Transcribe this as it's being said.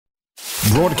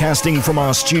Broadcasting from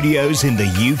our studios in the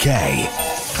UK.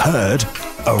 Heard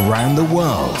around the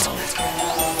world.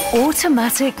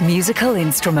 Automatic musical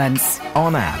instruments.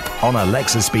 On app, on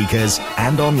Alexa speakers,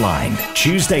 and online.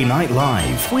 Tuesday Night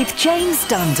Live. With James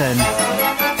Dundon.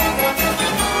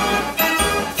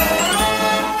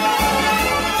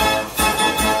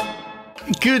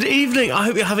 Good evening. I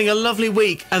hope you're having a lovely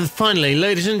week. And finally,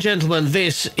 ladies and gentlemen,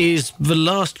 this is the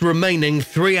last remaining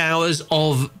 3 hours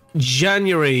of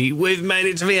January. We've made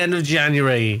it to the end of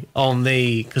January on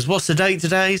the... Because what's the date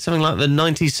today? Something like the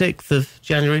 96th of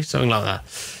January? Something like that.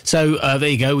 So there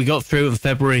you go. We got through and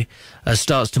February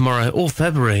starts tomorrow. Or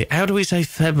February. How do we say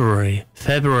February?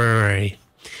 February.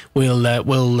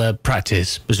 We'll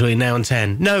practice between now and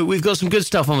 10. No, we've got some good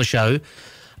stuff on the show.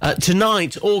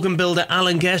 Tonight, organ builder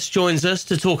Allan Guest joins us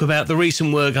to talk about the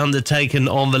recent work undertaken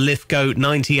on the Lythgoe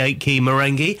 98 Key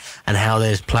Marenghi and how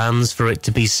there's plans for it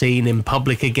to be seen in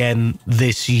public again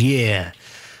this year.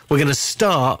 We're going to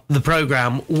start the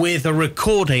programme with a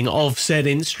recording of said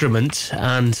instrument,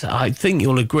 and I think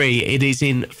you'll agree it is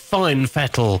in fine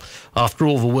fettle after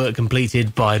all the work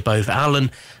completed by both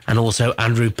Allan and also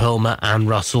Andrew Perlmer and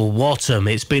Russell Wattham.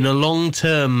 It's been a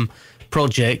long-term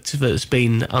project that's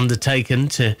been undertaken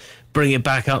to bring it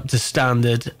back up to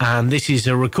standard, and this is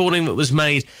a recording that was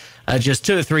made just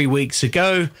 2 or 3 weeks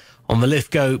ago on the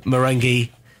Lythgoe Marenghi.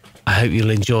 I hope you'll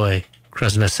enjoy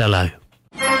Krasnosello.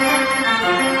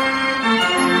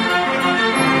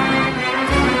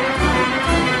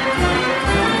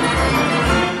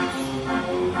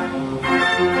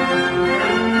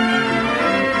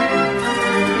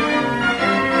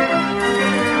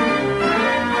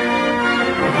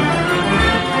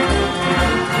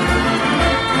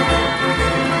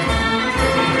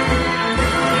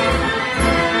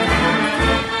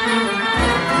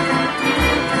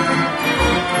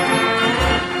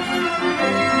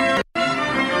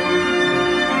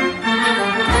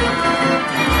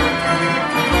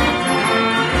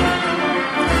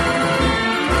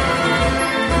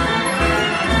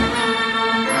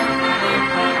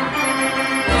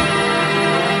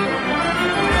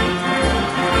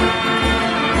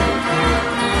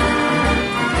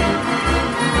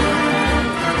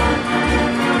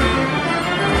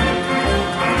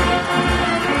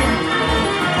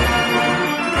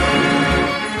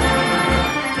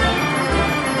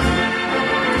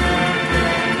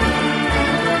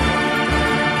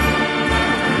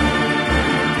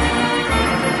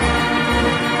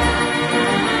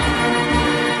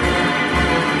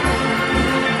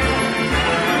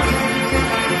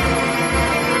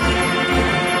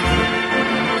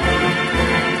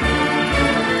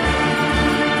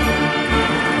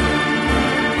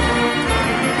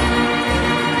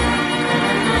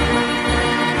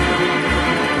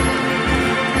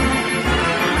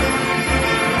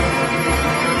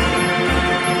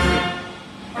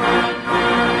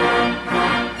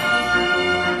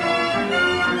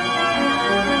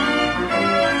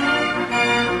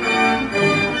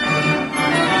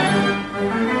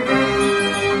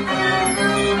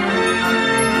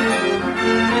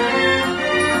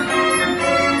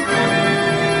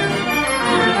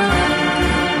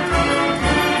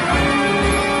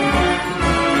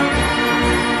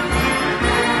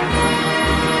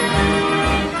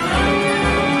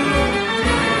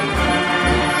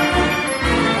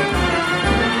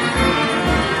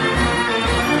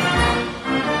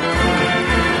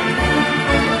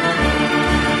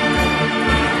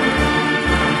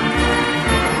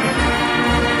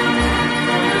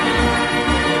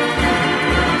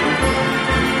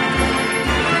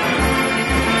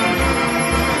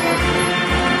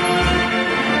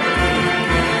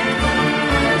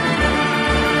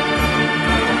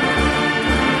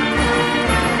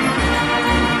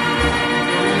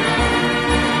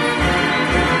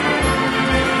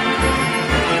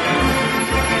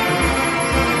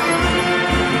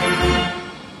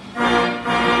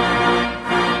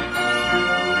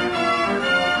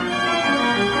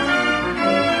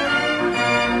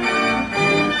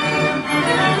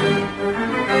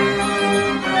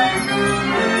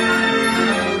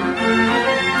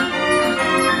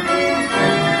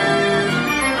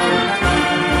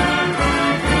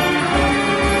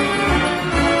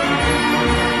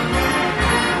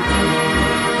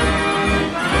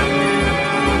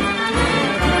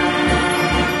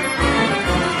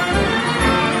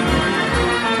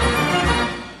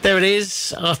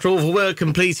 Yes, after all the work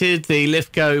completed, the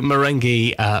Lythgoe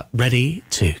Marenghi ready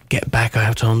to get back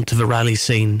out onto the rally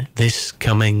scene this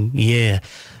coming year.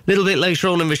 A little bit later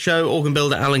on in the show, organ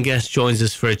builder Allan Guest joins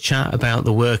us for a chat about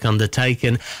the work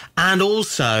undertaken, and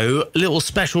also a little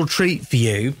special treat for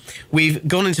you. We've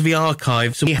gone into the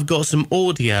archives and we have got some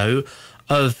audio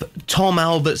of Tom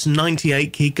Albert's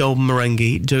 98 Key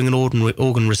Marenghi doing an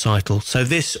organ recital. So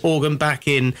this organ back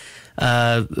in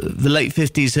the late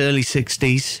 50s, early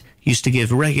 60s, used to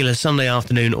give regular Sunday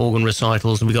afternoon organ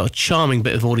recitals, and we got a charming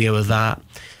bit of audio of that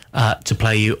to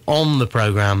play you on the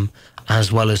programme,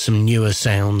 as well as some newer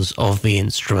sounds of the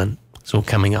instrument. It's all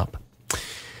coming up.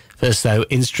 First, though,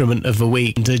 Instrument of the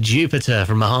Week to Jupiter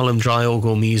from the Harlem Dry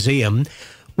Organ Museum.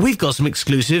 We've got some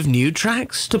exclusive new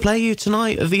tracks to play you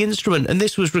tonight of the instrument, and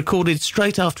this was recorded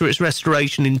straight after its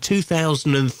restoration in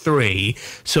 2003,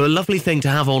 so a lovely thing to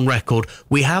have on record.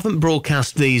 We haven't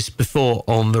broadcast these before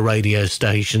on the radio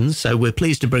station, so we're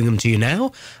pleased to bring them to you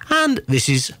now, and this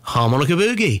is Harmonica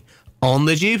Boogie on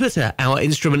the Jupiter, our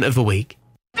Instrument of the Week.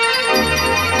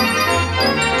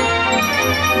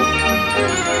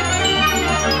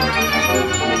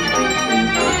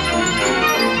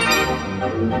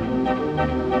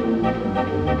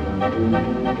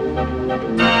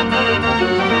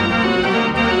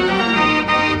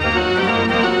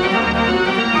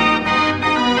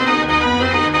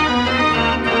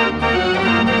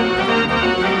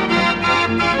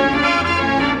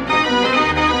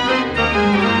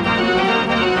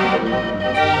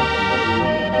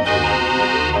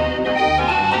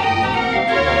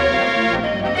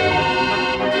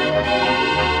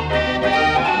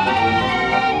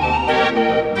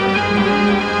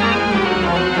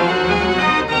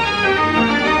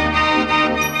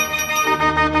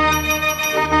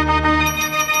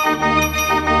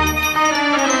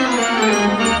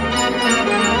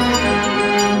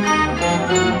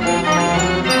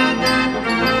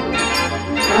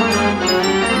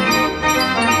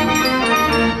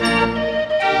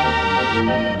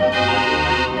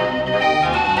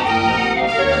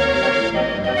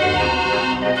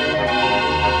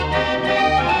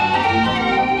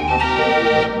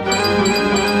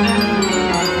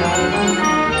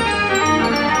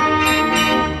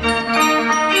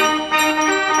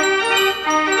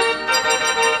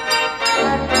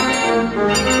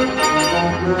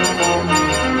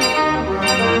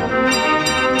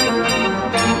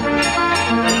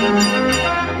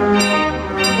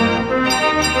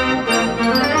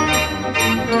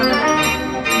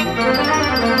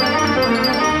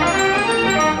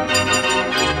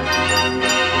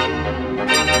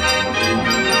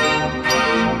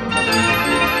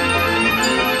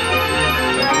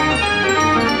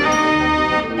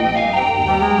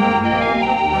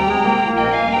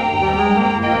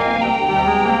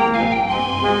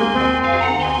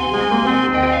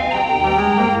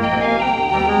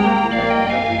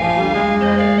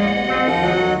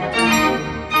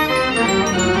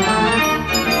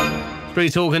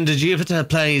 Organ to Jupiter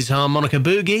plays Harmonica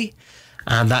Boogie,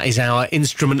 and that is our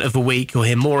Instrument of the Week. You'll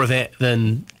hear more of it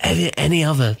than any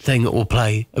other thing that we'll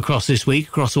play across this week,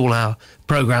 across all our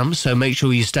programmes, so make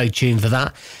sure you stay tuned for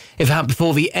that. In fact,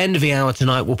 before the end of the hour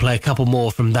tonight, we'll play a couple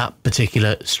more from that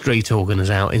particular street organ as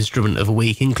our Instrument of the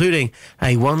Week, including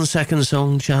a 1-second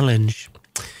song challenge.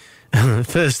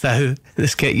 First, though,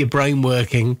 let's get your brain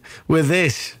working with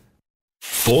this.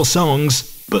 4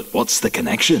 songs, but what's the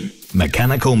connection?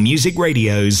 Mechanical Music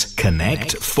Radio's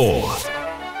Connect 4.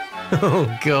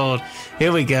 Oh, God.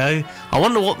 Here we go. I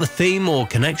wonder what the theme or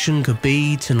connection could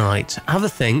be tonight. Have a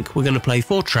think. We're going to play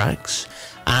 4 tracks.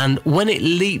 And when it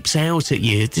leaps out at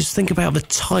you, just think about the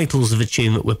titles of a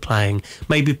tune that we're playing.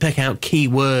 Maybe pick out key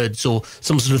words or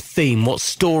some sort of theme. What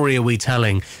story are we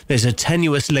telling? There's a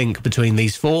tenuous link between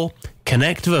these 4.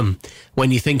 Connect them. When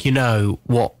you think you know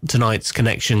what tonight's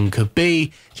connection could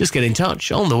be, just get in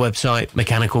touch on the website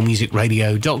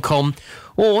mechanicalmusicradio.com,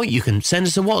 or you can send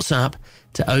us a WhatsApp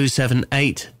to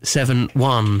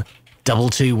 07871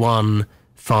 221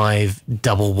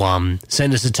 511.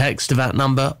 Send us a text to that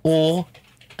number or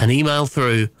an email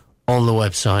through on the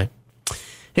website.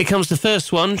 Here comes the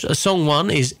first one. Song 1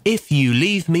 is If You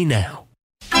Leave Me Now.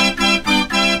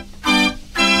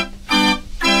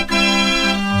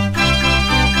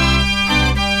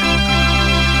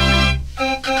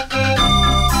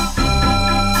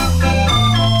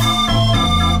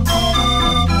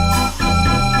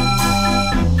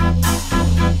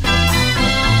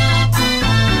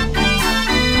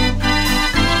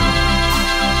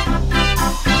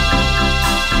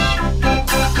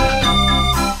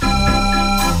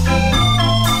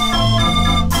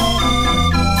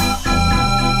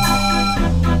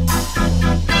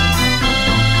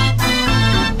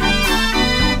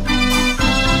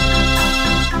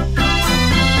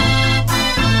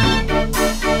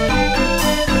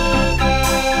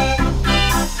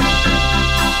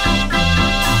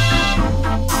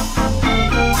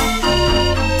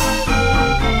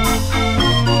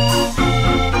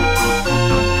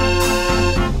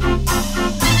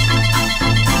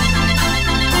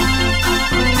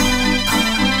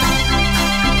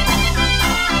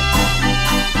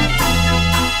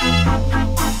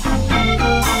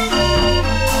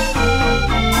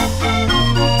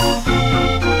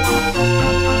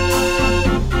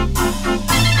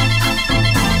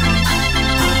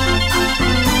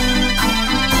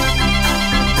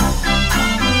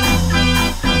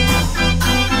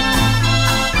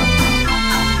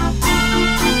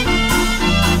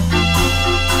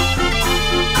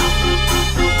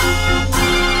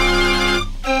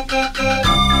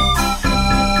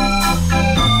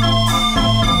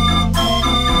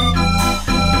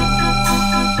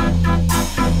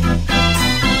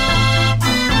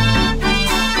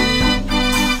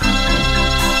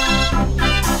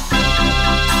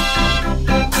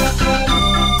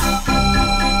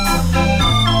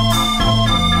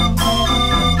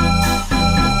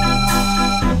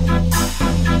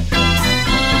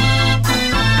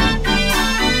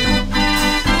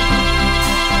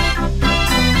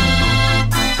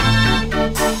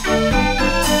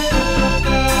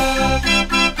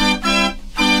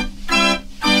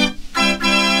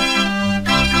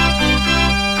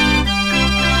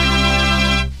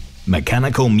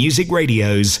 Mechanical Music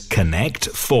Radio's Connect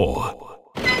 4.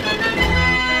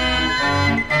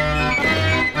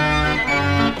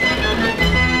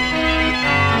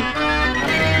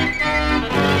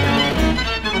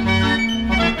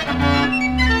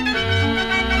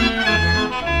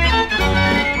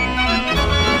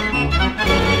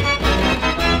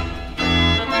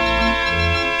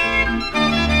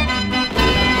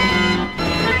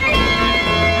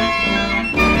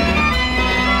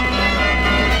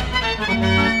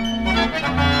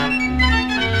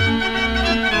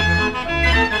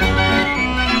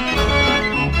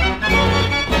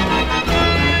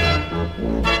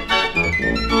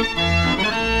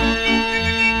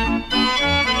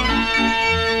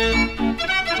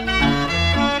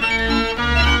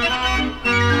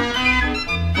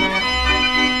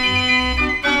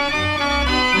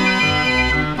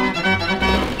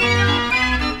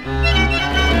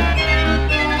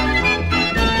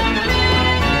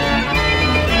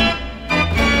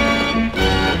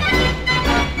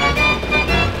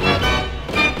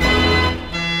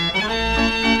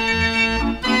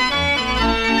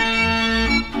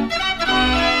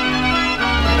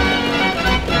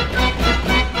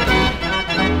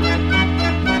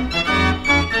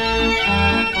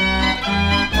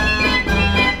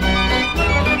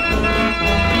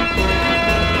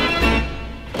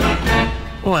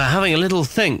 Having a little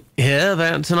think here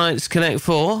about tonight's Connect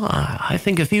 4. I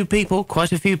think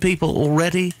quite a few people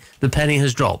already, the penny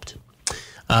has dropped.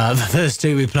 The first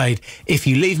two we played, If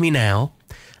You Leave Me Now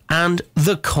and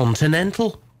The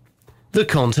Continental. The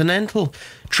Continental.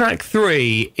 Track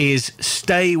 3 is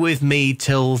Stay With Me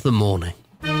Till the Morning.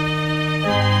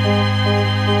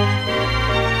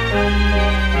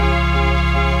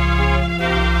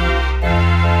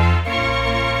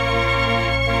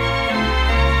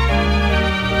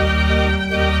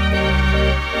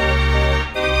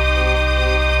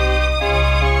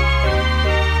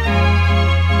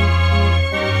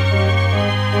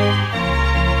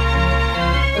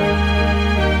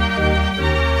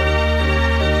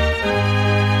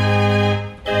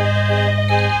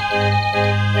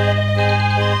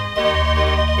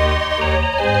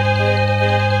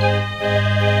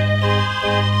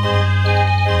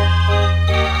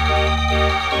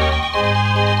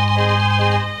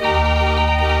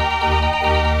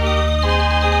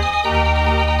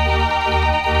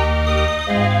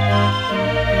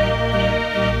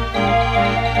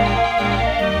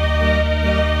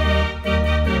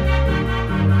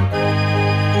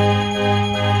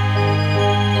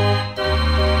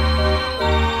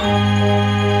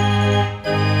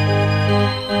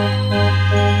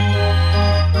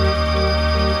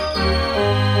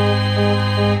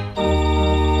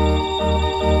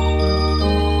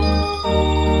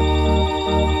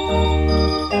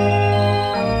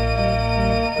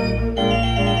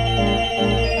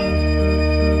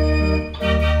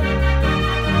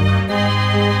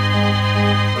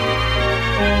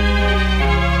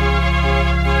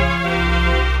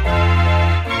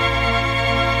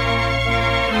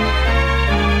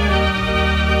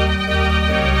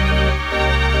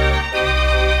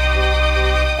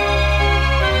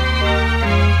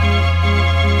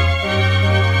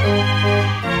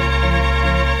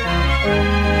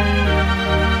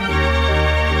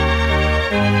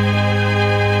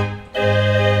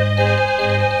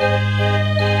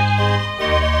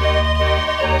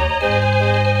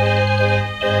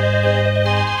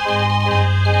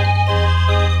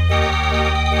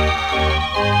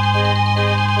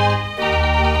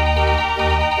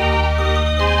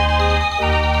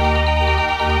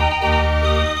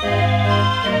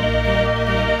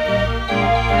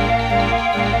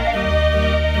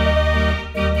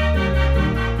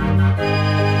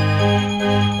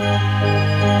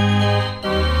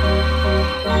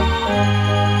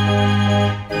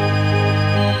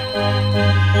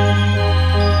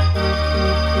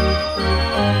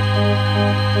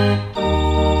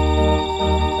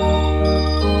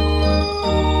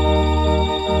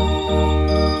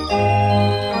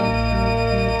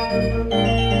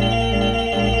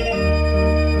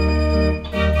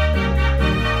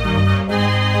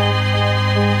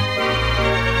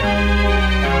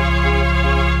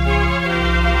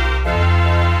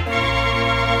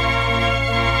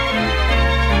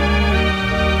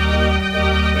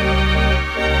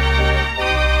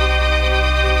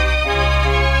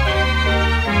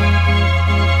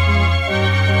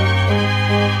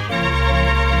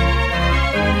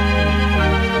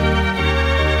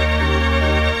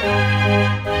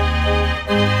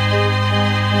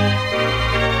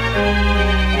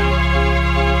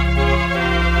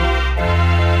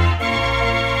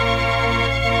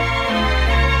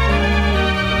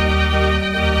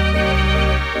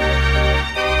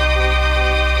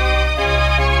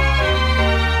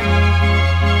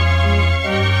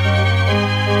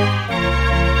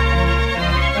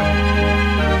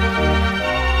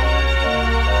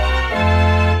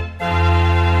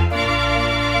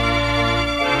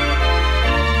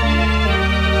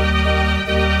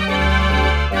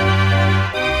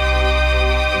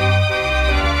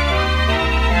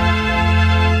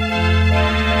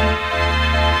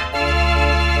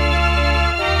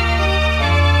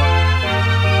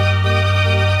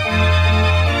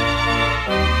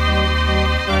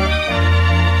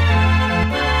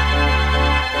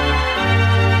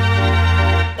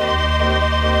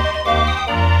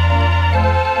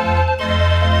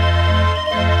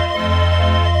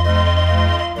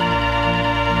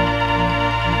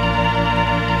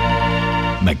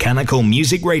 Mechanical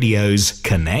Music Radio's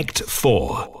Connect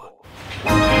 4.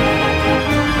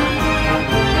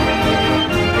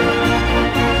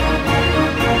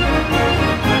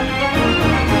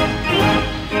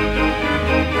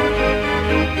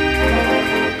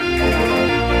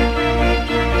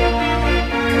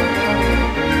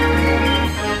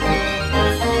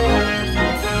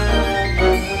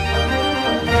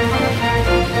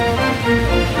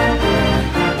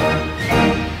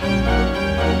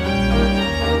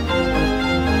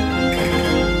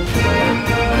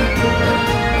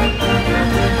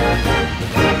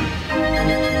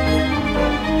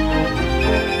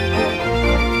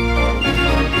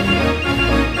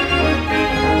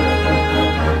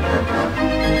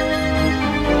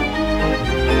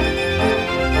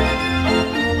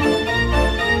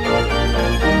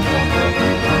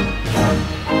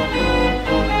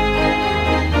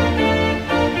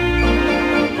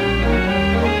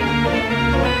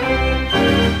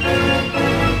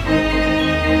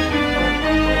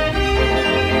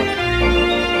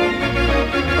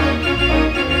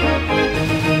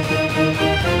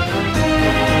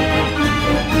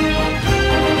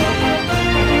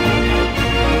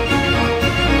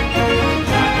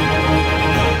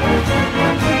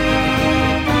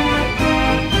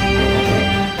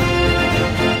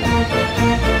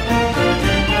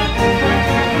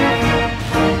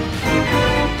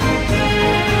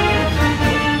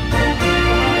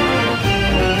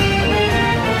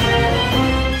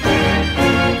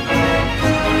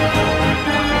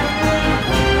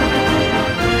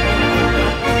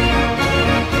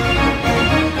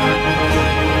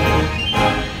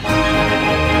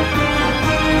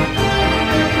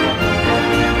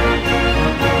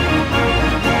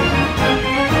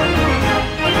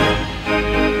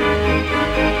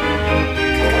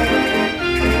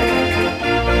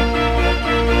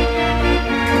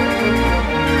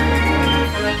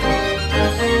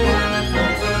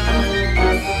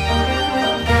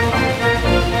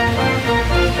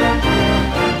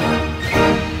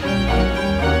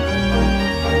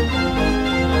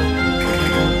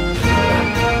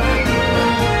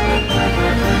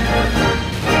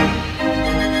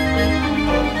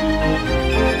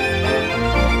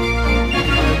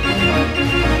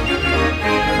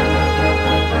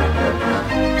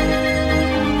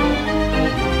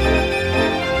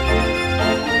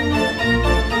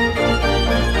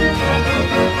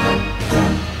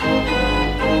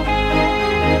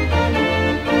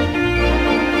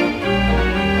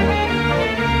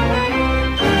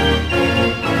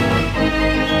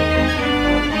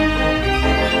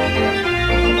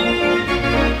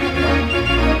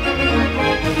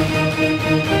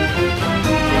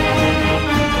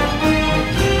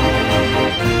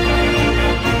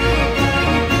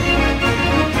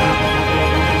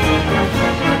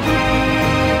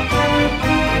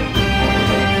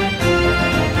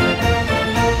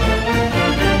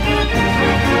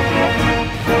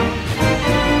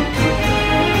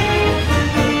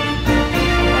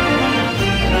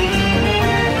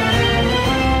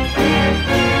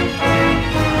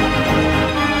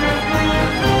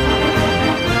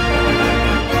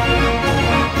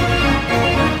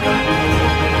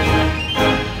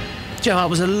 Joe,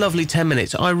 that was a lovely 10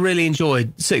 minutes. I really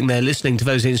enjoyed sitting there listening to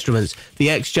those instruments.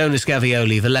 The ex-Jonas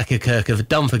Gavioli, the Lekkerkerker, the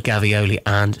Dunford Gavioli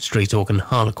and street organ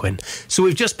Harlequin. So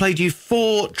we've just played you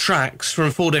 4 tracks from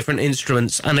 4 different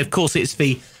instruments, and of course it's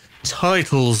the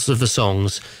titles of the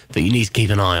songs that you need to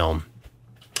keep an eye on.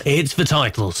 It's the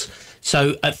titles.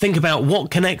 So think about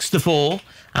what connects the 4,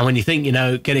 and when you think you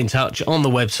know, get in touch on the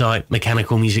website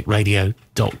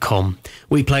mechanicalmusicradio.com.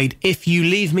 We played If You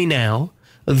Leave Me Now,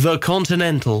 The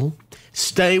Continental,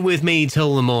 Stay With Me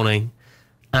Till the Morning,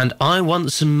 and I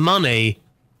Want Some Money.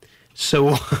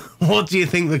 So what do you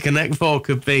think the Connect 4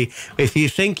 could be? If you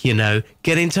think you know,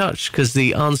 get in touch, because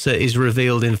the answer is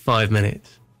revealed in 5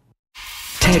 minutes.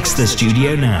 Text the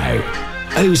studio now,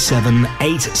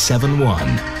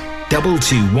 07871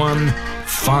 221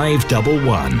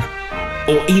 511,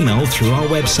 or email through our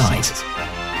website,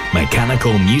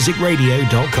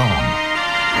 mechanicalmusicradio.com.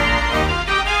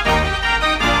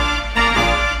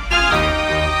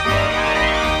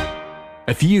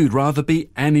 If you'd rather be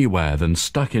anywhere than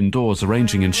stuck indoors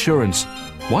arranging insurance,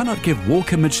 why not give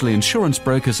Walker Midgley Insurance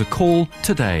Brokers a call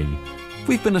today?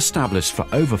 We've been established for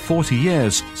over 40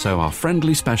 years, so our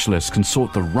friendly specialists can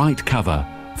sort the right cover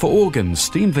for organs,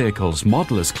 steam vehicles,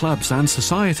 modelers, clubs and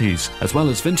societies, as well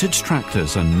as vintage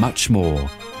tractors and much more.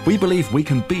 We believe we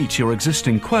can beat your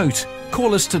existing quote.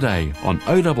 Call us today on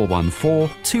 0114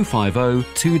 250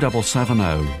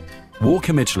 2770.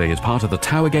 Walker Midgley is part of the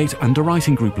Towergate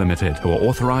Underwriting Group Limited, who are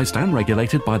authorised and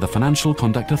regulated by the Financial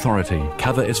Conduct Authority.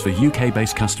 Cover is for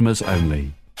UK-based customers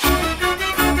only.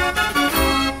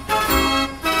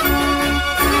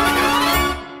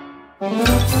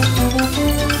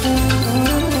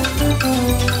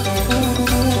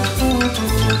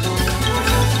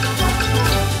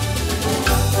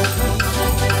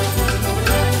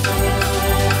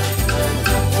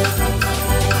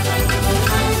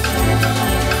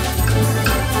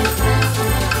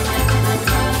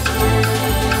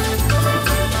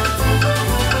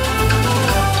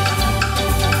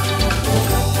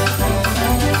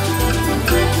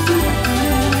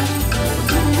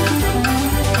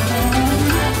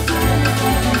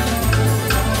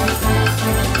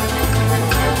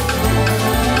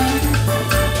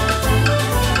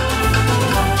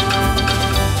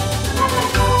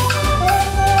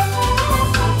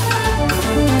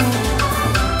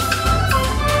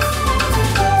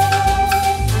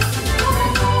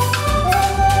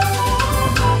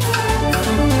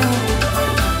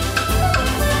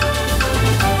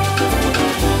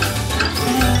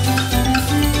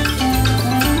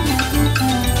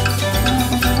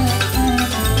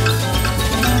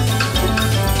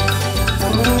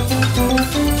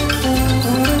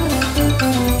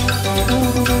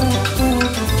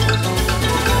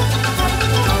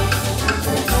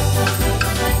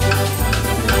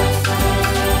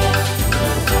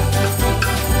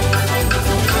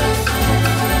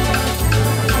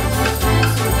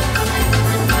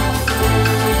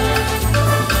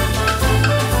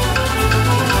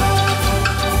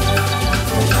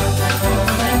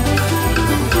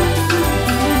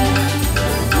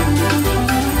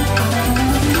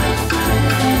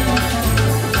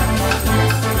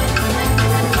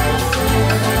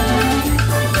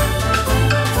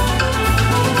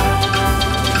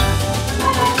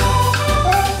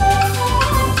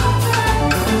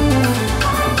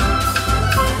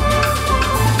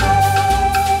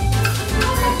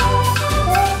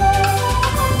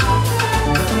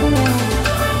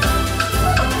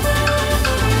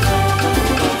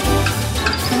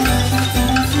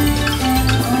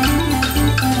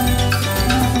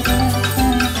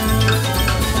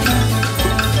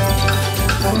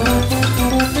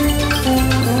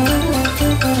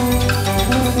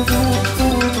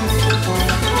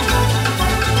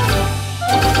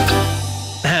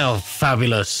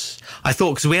 Fabulous. I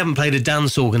thought, because we haven't played a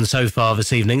dance organ so far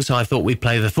this evening, so I thought we'd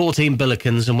play the 14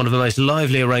 Billikens and one of the most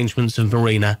lively arrangements of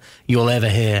Marina you'll ever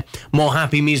hear. More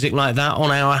happy music like that on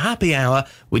our happy hour,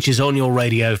 which is on your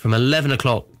radio from 11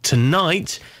 o'clock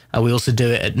tonight. We also do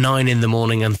it at 9 in the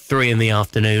morning and 3 in the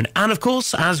afternoon. And, of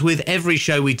course, as with every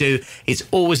show we do, it's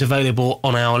always available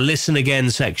on our Listen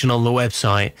Again section on the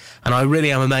website. And I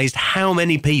really am amazed how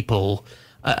many people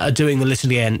are doing the Listen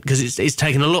Again, because it's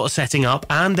taken a lot of setting up,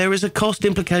 and there is a cost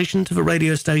implication to the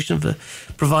radio station for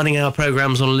providing our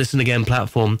programmes on a Listen Again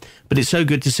platform. But it's so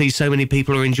good to see so many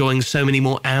people are enjoying so many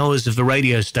more hours of the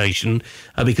radio station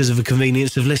because of the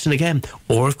convenience of Listen Again.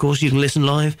 Or, of course, you can listen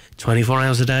live 24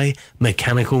 hours a day,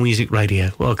 Mechanical Music Radio.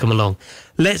 Welcome along.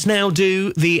 Let's now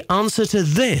do the answer to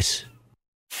this.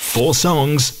 4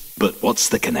 songs, but what's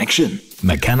the connection?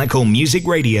 Mechanical Music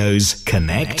Radio's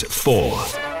Connect 4.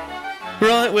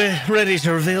 Right, we're ready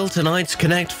to reveal tonight's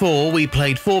Connect 4. We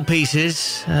played 4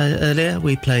 pieces earlier.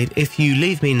 We played If You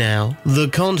Leave Me Now, The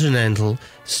Continental,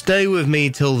 Stay With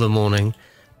Me Till the Morning,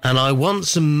 and I Want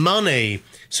Some Money.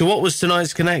 So what was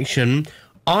tonight's connection?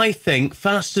 I think,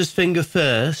 fastest finger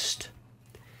first,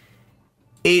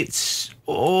 it's,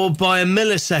 by a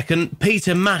millisecond,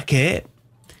 Peter Mackett.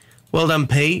 Well done,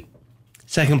 Pete.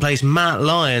 Second place, Matt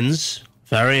Lyons.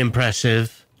 Very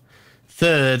impressive.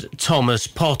 Third, Thomas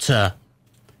Potter.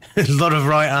 A lot of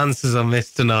right answers on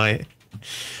this tonight.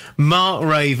 Mark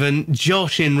Raven,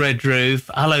 Josh in Red Roof.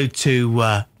 Hello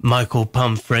to Michael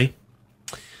Pumphrey.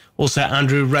 Also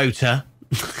Andrew Rota.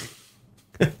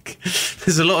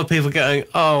 There's a lot of people going,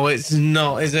 oh, it's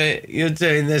not, is it? You're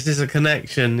doing this as a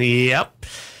connection. Yep.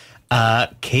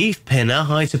 Keith Pinner,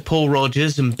 hi to Paul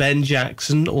Rogers and Ben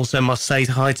Jackson. Also must say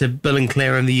hi to Bill and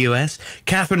Claire in the US.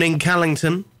 Catherine in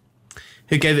Callington,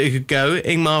 who gave it a good go.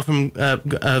 Ingmar from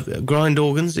Grind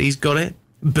Organs, he's got it.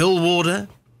 Bill Warder.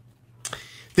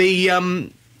 The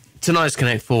tonight's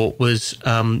Connect 4 was,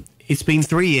 it's been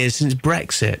 3 years since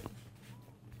Brexit.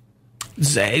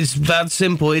 It's that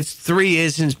simple. It's 3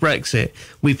 years since Brexit.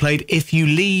 We played If You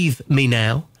Leave Me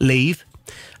Now, Leave.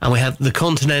 And we had The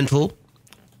Continental,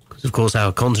 because of course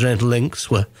our continental links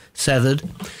were severed.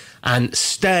 And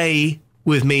Stay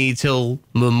With Me Till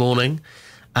the Morning.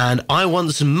 and I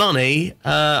want some money.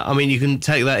 I mean, you can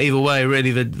take that either way,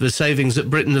 really. The savings that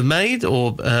Britain have made,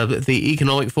 or the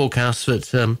economic forecasts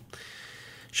that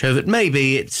show that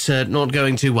maybe it's not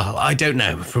going too well. I don't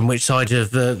know from which side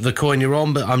of the coin you're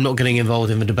on, but I'm not getting involved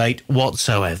in the debate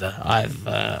whatsoever.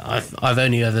 I've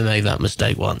only ever made that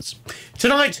mistake once.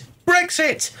 Tonight,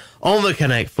 Brexit on the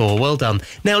Connect 4. Well done.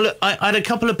 Now, look, I had a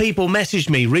couple of people message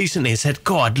me recently and said,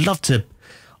 God,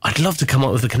 I'd love to come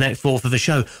up with a Connect 4 for the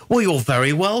show. Well, you're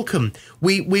very welcome.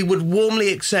 We would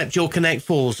warmly accept your Connect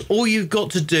 4s. All you've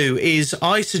got to do is,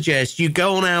 I suggest you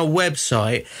go on our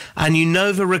website and you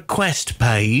know the request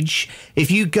page. If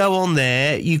you go on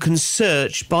there, you can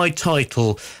search by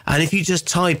title. And if you just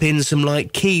type in some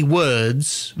key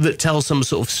words that tell some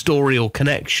sort of story or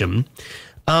connection,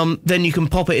 then you can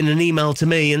pop it in an email to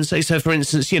me and say, so for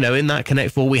instance, in that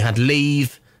Connect 4 we had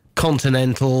leave,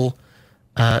 continental,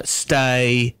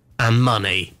 stay and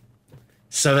money,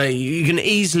 so that you can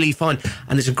easily find,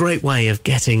 and it's a great way of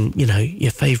getting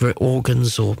your favourite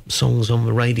organs or songs on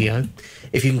the radio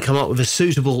if you can come up with a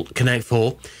suitable Connect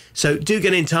 4. So do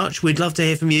get in touch. We'd love to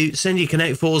hear from you. Send your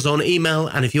Connect 4s on email,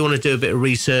 and if you want to do a bit of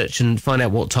research and find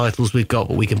out what titles we've got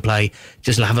that we can play,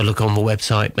 just have a look on the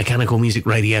website,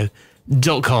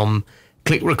 mechanicalmusicradio.com.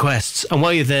 Click requests, and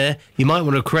while you're there, you might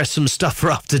want to request some stuff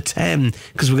for after 10,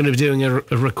 because we're going to be doing a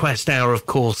request hour, of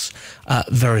course,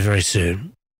 very, very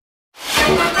soon.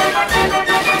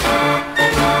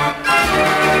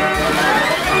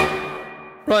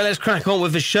 Right, let's crack on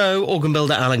with the show. Organ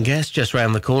builder Allan Guest just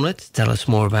round the corner to tell us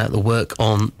more about the work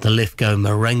on the Lythgoe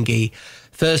Marenghi.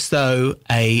 First, though,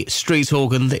 a street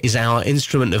organ that is our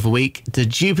instrument of the week, the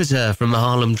Jupiter from the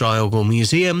Harlem Dry Organ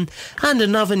Museum. And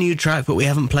another new track that we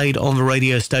haven't played on the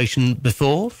radio station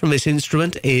before from this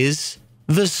instrument is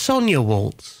the Sonia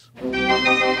Waltz.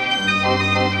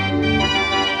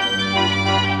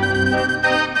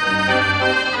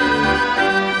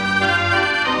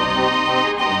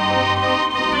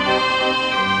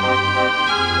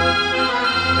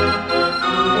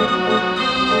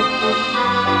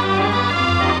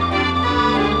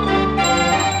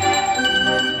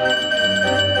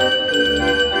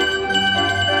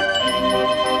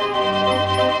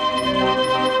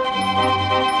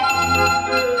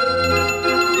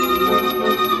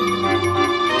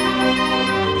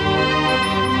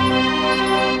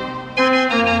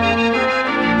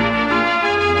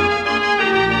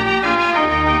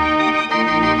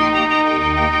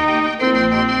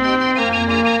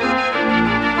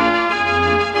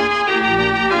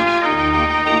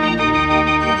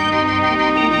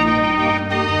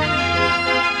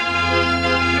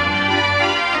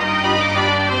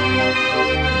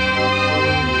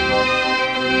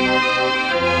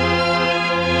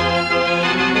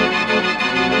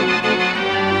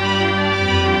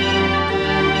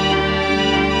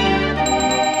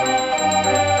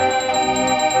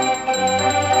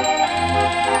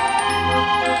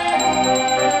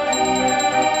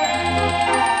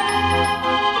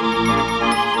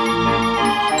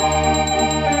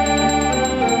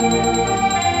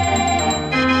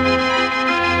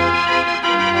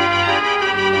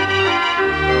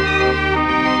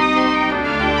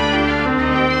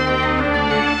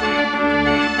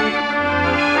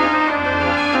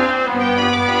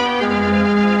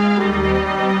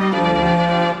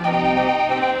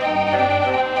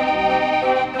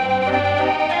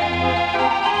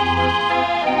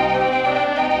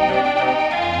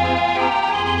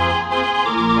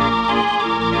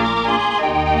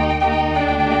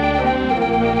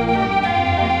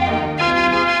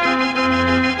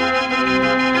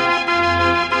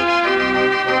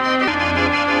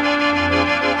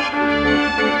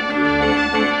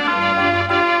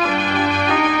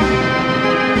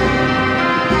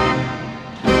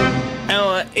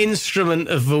 Instrument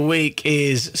of the week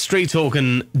is street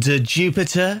organ de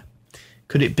Jupiter.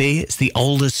 Could it be? It's the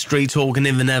oldest street organ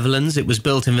in the Netherlands. It was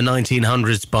built in the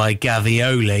 1900s by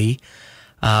Gavioli.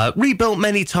 Rebuilt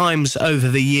many times over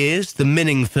the years. The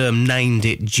Minning firm named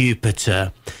it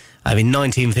Jupiter. In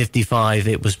 1955,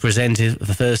 it was presented for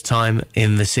the first time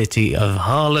in the city of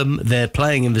Haarlem. They're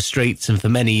playing in the streets, and for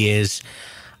many years,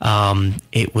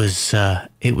 it was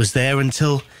there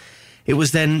until it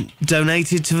was then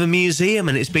donated to the museum,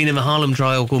 and it's been in the Harlem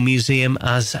Dry Organ Museum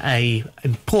as an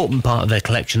important part of their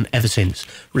collection ever since.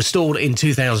 Restored in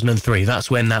 2003. That's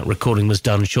when that recording was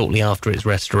done, shortly after its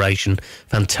restoration.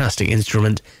 Fantastic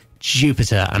instrument,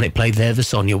 Jupiter, and it played there the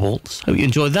Sonia Waltz. Hope you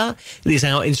enjoyed that. It is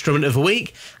our instrument of the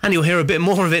week, and you'll hear a bit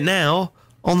more of it now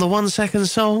on the 1 Second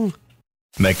Song.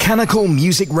 Mechanical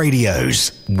Music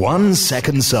Radio's 1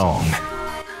 Second Song.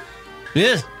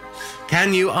 Yes.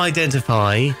 Can you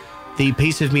identify the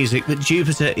piece of music that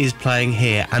Jupiter is playing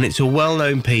here, and it's a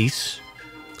well-known piece.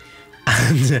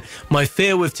 And my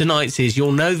fear with tonight's is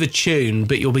you'll know the tune,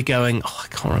 but you'll be going, I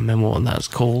can't remember what that's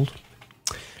called.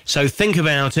 So think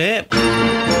about it.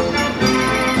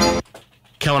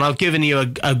 Come on, I've given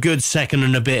you a good second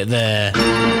and a bit there.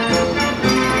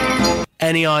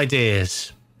 Any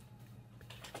ideas?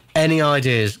 Any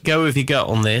ideas? Go with your gut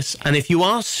on this. And if you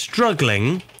are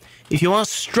struggling to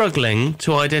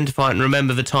identify it and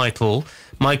remember the title,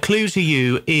 my clue to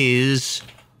you is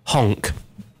honk.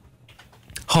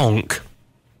 Honk.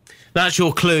 That's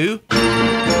your clue.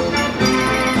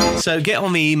 So get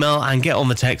on the email and get on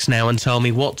the text now and tell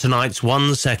me what tonight's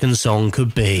 1 second song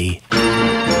could be.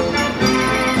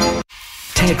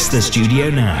 Text the studio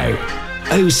now.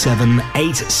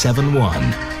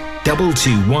 07871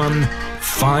 221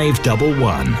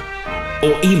 511.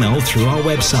 Or email through our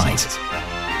website,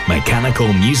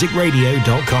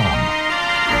 mechanicalmusicradio.com.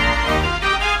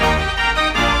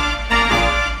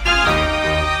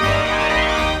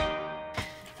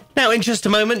 Now, in just a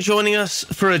moment, joining us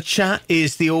for a chat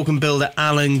is the organ builder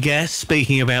Allan Guest,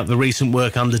 speaking about the recent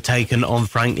work undertaken on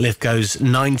Frank Lythgoe's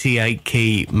 98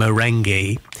 Key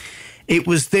Marenghi. It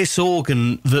was this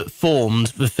organ that formed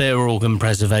the Fair Organ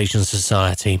Preservation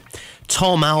Society.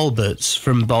 Tom Alberts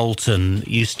from Bolton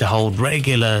used to hold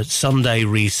regular Sunday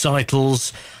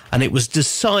recitals, and it was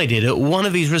decided at one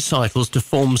of these recitals to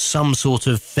form some sort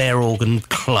of fair organ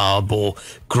club or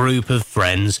group of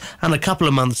friends, and a couple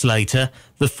of months later,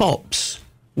 the FOPS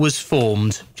was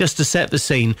formed. Just to set the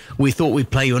scene, we thought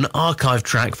we'd play you an archive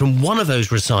track from one of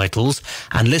those recitals,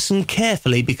 and listen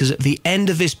carefully, because at the end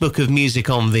of this book of music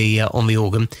on the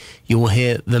organ, you will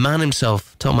hear the man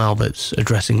himself, Tom Alberts,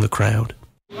 addressing the crowd.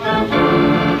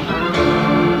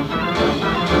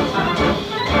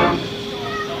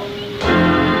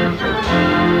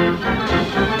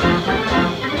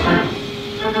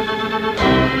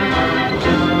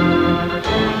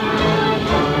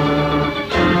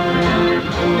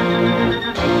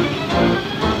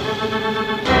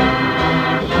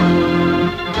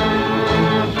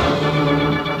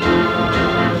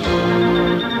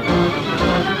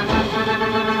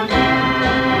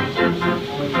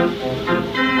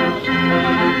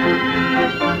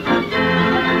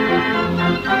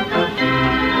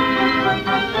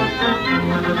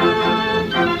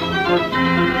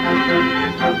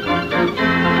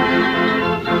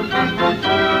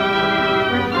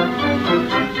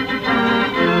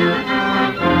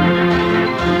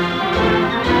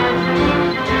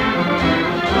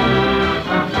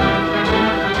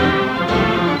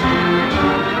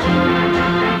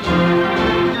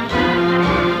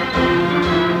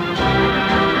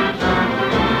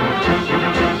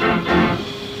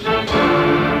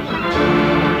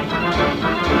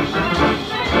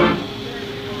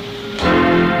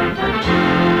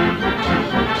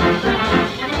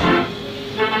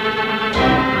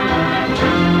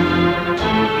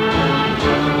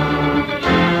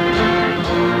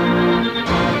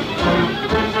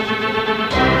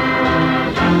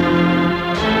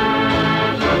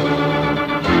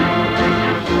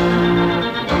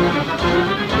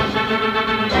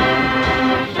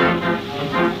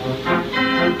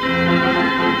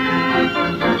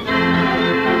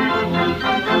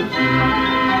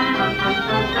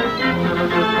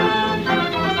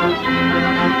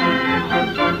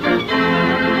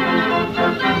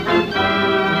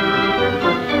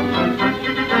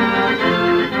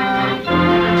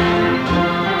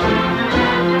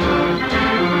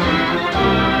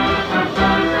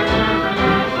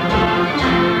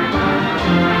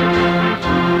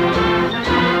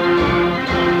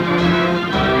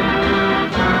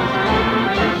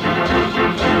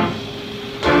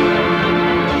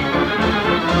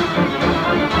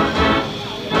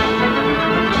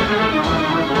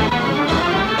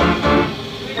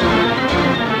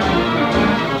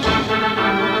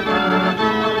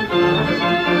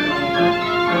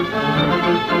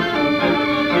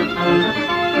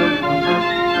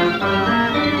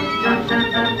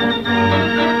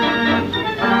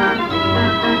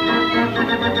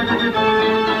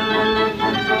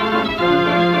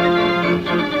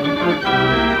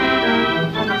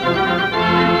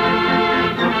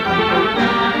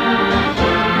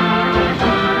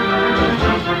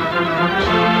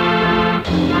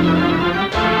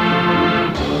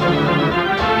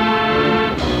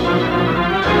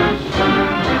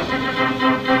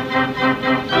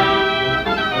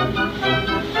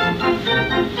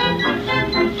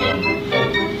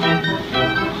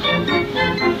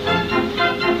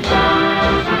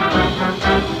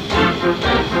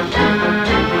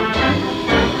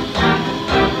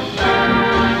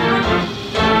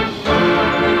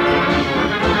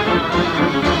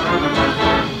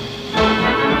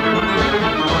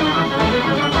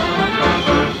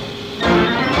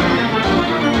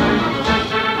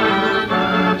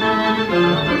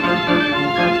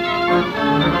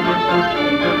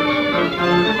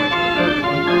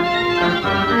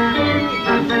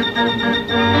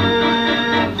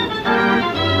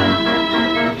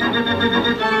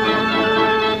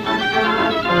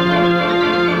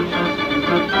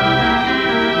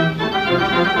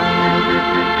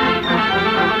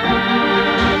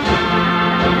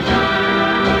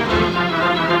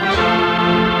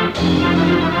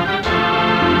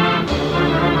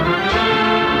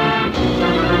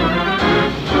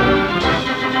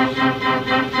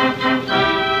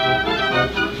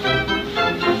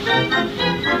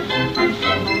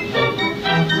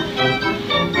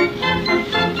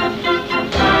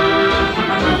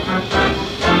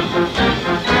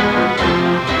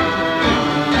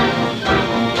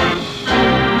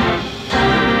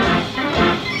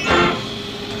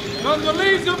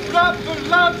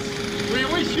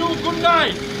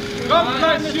 God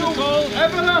bless you all.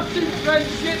 Everlasting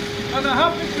friendship and a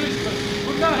happy Christmas.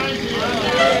 Good night.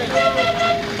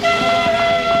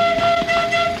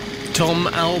 Tom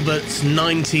Albert's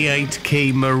 98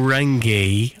 Key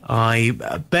Marenghi. I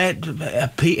bet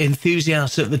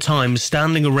enthusiasts at the time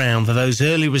standing around for those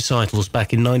early recitals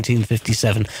back in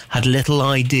 1957 had little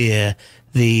idea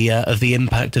of the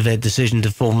impact of their decision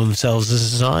to form themselves as a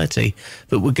society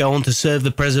that would go on to serve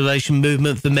the preservation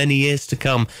movement for many years to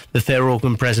come. The Fair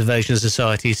Organ Preservation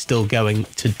Society is still going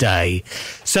today.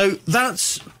 So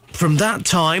that's from that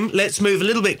time. Let's move a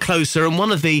little bit closer, and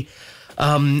one of the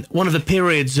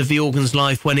periods of the organ's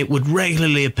life when it would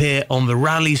regularly appear on the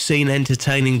rally scene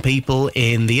entertaining people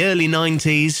in the early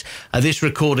 90s. This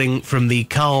recording from the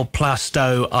Carl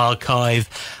Plastow archive,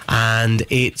 and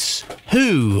it's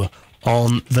Who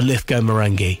on the Lythgoe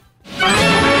Marenghi.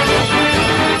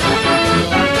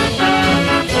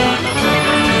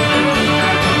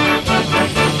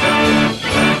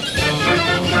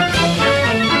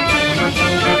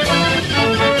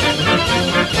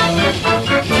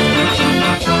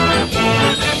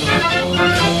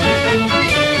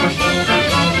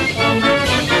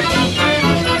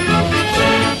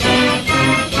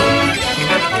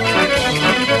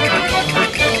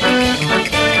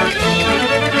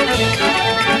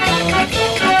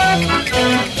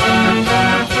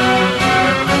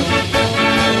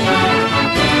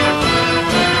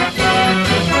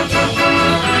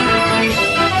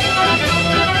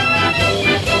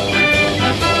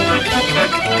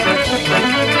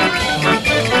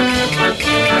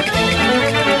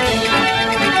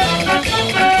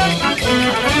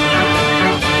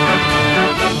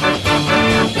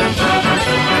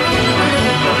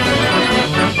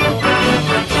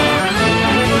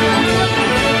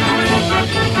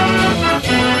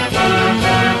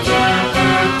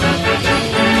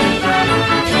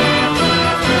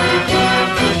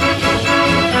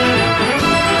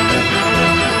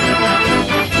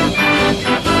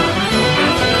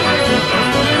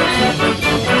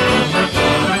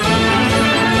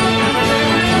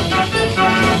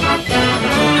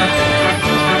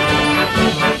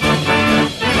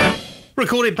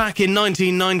 Recorded back in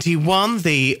 1991,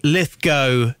 the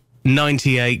Lythgoe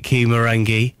 98 Key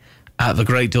Marenghi at the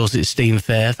Great Dorset Steam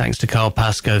Fair. Thanks to Carl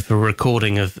Pascoe for a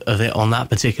recording of it on that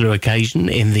particular occasion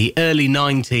in the early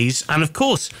 90s. And of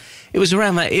course, it was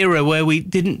around that era where we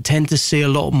didn't tend to see a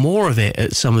lot more of it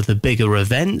at some of the bigger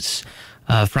events.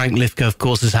 Frank Lythgoe, of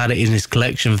course, has had it in his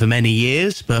collection for many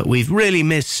years, but we've really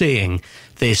missed seeing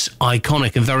this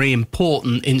iconic and very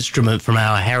important instrument from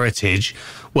our heritage.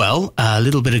 Well, a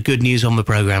little bit of good news on the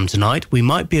programme tonight. We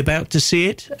might be about to see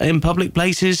it in public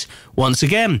places once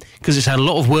again, because it's had a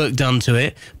lot of work done to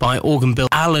it by organ builder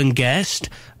Allan Guest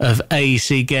of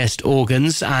AEC Guest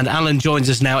Organs. And Allan joins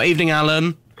us now. Evening,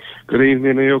 Allan. Good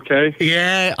evening, are you okay?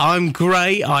 Yeah, I'm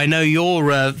great. I know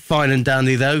you're fine and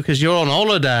dandy, though, because you're on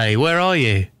holiday. Where are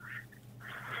you?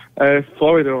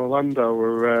 Florida, Orlando.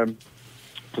 We're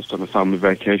just on a family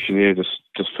vacation here, just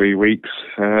 3 weeks.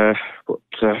 But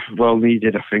well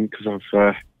needed, I think, because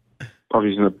I've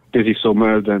probably in a busy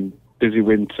summer, then busy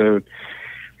winter.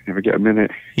 Never get a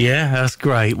minute. Yeah, that's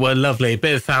great. Well, lovely. A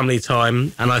bit of family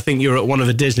time, and I think you're at one of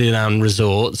the Disneyland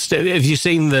resorts. Have you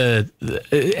seen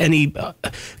any?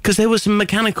 Because there was some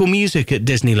mechanical music at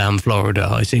Disneyland, Florida.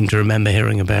 I seem to remember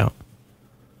hearing about.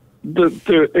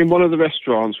 In one of the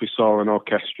restaurants, we saw an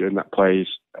orchestra, and that plays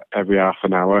every half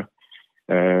an hour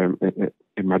in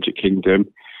Magic Kingdom.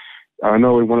 I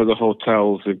know in one of the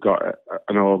hotels they've got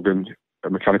an organ, a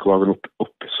mechanical organ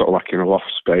up sort of like in a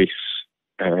loft space.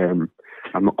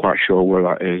 I'm not quite sure where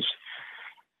that is.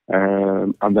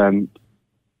 And then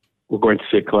we're going to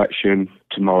see a collection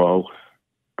tomorrow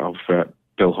of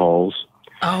Bill Hall's.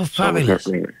 Oh, fabulous.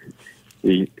 So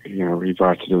he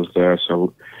invited us there.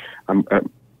 So I'm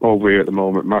over here at the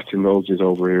moment. Martin Rhodes is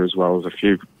over here as well. There's a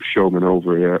few showmen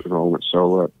over here at the moment.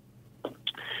 So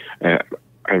I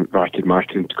invited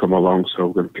Martin to come along. So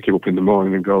we're going to pick him up in the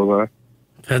morning and go there.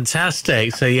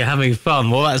 Fantastic. So you're having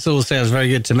fun. Well, that all sounds very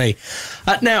good to me.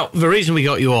 Now, the reason we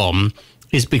got you on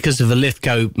is because of the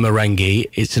Lythgoe Marenghi.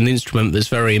 It's an instrument that's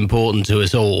very important to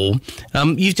us all.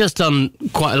 You've just done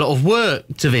quite a lot of work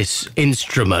to this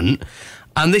instrument,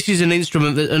 and this is an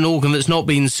instrument, an organ that's not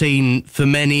been seen for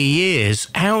many years.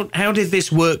 How did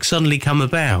this work suddenly come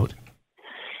about?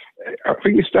 I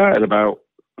think it started about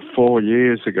 4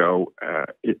 years ago.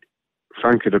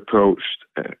 Frank had approached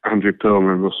Andrew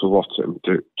Pillman and Russell Watton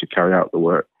to carry out the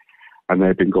work, and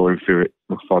they've been going through it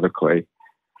methodically.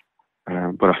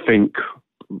 But I think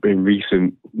in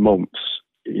recent months,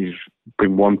 he's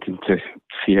been wanting to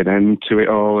see an end to it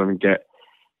all and get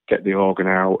get the organ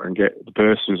out and get the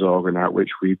Burson's organ out, which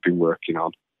we've been working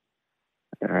on.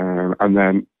 And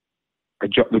then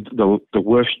the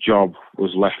worst job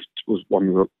was one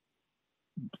of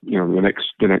the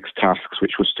next tasks,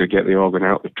 which was to get the organ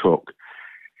out the truck.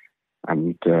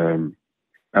 And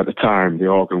at the time, the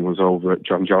organ was over at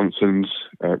John Johnson's,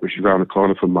 which is around the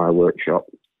corner from my workshop.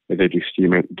 They do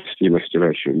steam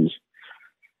restorations.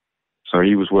 So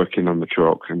he was working on the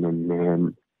truck, and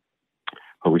then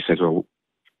we said, well,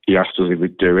 he asked us if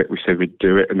we'd do it. We said we'd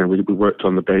do it, and then we worked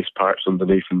on the bass pipes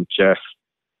underneath in the chest,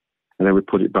 and then we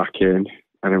put it back in.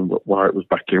 And then while it was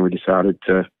back in, we decided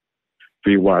to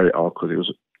rewire it all,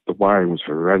 because the wiring was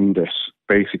horrendous.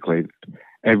 Basically,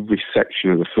 every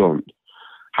section of the front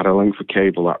had a length of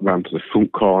cable that ran to the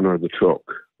front corner of the truck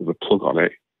with a plug on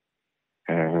it.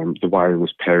 The wiring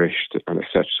was perished, and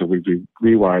etc. So we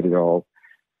rewired it all,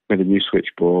 made a new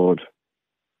switchboard,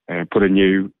 put a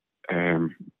new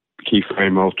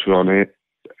keyframe motor on it,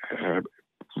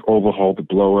 overhauled the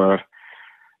blower.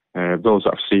 Those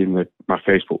that have seen my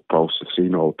Facebook posts have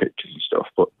seen all the pictures and stuff,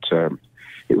 but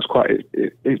it was quite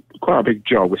a big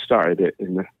job. We started it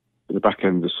in the back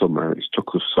end of the summer. It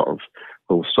took us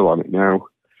we're still on it now.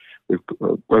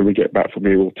 When we get back from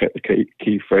here, we'll take the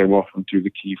keyframe off and do the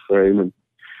keyframe, and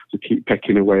we keep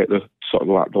pecking away at the sort of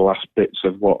like the last bits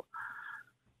of what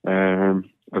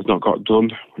has not got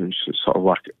done. It's sort of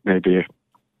like maybe a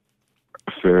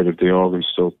third of the organ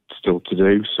still to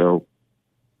do. So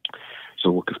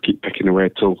we'll keep pecking away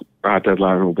till our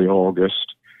deadline will be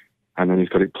August, and then he's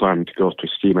got it planned to go to a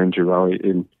steam engine rally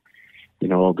in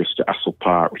August at Assel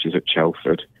Park, which is at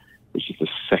Chelford, which is the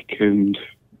second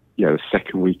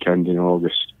weekend in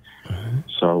August. Mm-hmm.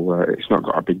 So it's not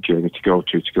got a big journey to go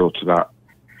to that.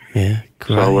 Yeah,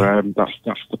 great. So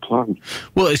that's the plan.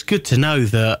 Well, it's good to know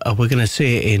that we're going to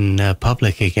see it in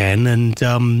public again, and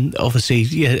obviously,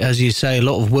 yeah, as you say, a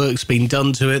lot of work's been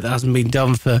done to it that hasn't been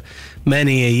done for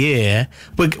many a year.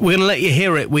 We're going to let you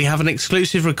hear it. We have an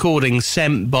exclusive recording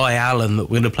sent by Allan that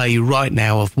we're going to play you right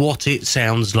now of what it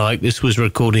sounds like. This was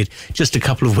recorded just a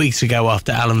couple of weeks ago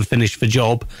after Allan finished the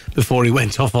job before he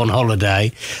went off on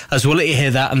holiday. So we'll let you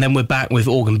hear that, and then we're back with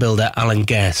organ builder Allan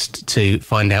Guest to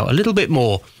find out a little bit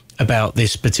more about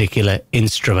this particular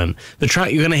instrument. The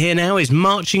track you're going to hear now is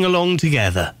Marching Along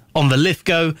Together on the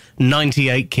Lythgoe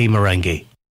 98 Key Marenghi.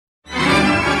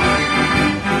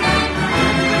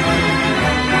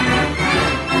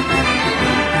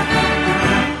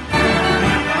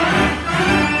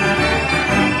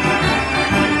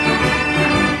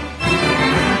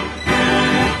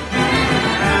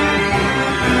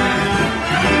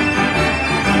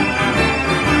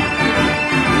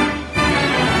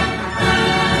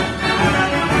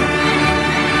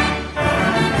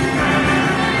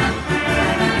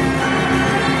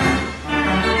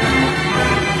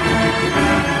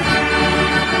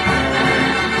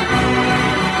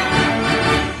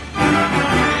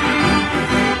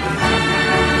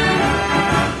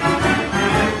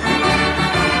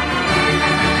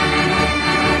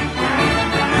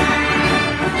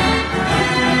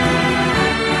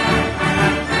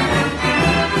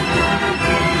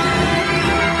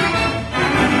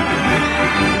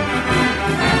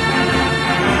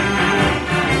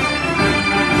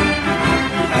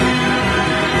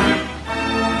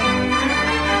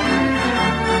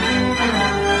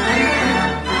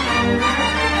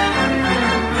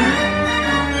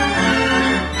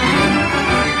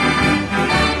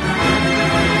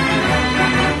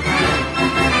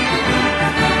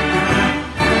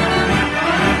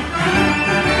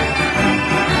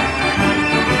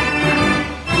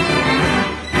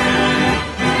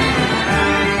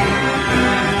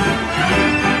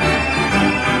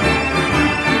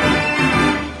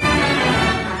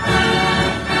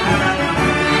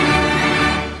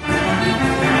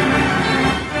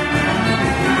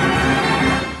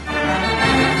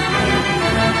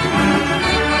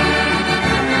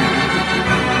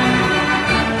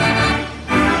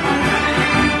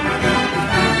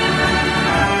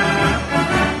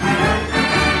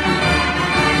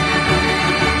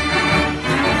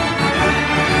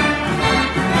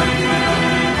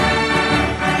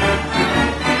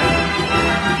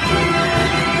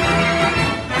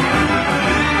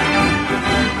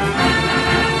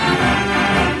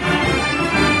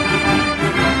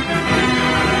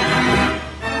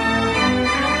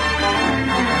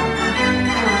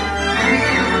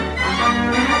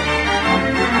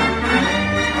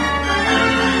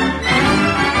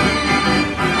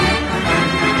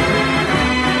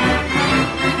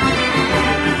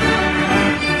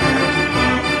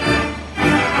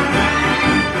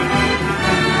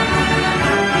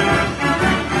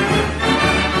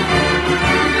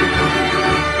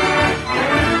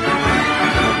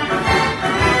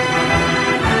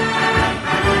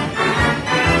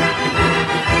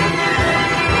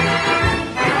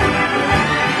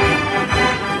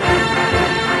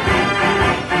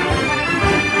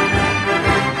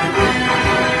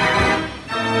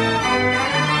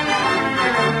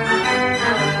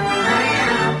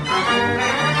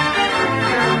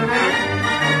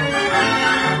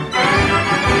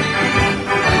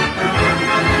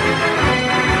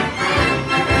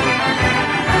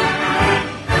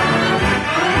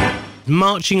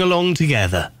 marching along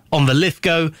together on the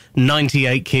Lythgoe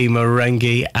 98 Key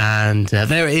Marenghi, and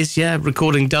there it is,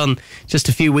 recording done just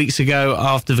a few weeks ago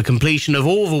after the completion of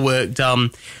all the work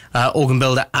done. Organ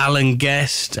builder Allan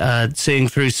Guest seeing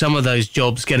through some of those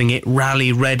jobs, getting it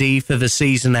rally ready for the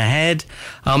season ahead.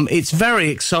 It's very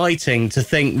exciting to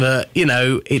think that,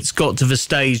 it's got to the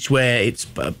stage where it's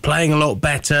playing a lot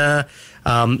better,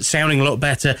 sounding a lot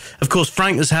better. Of course,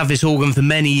 Frank has had this organ for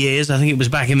many years. I think it was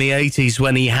back in the 80s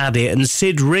when he had it, and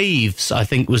Sid Reeves, I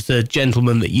think, was the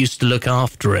gentleman that used to look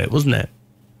after it, wasn't it?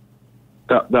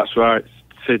 That's right.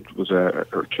 Sid was a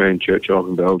trained church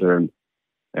organ builder, and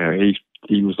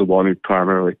he was the one who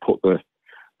primarily put the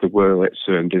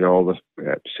Wurlitzer and did all the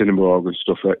cinema organ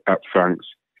stuff at Frank's.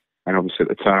 And obviously at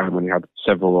the time when he had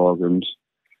several organs,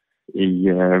 he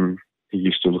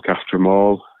used to look after them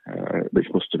all, which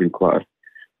must have been quite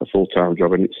a full-time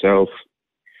job in itself.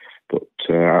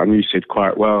 But I knew Sid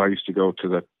quite well. I used to go to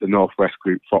the Northwest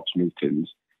Group Fox meetings,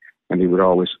 and he would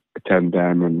always attend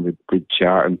them, and we'd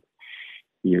chat, and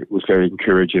he was very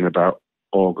encouraging about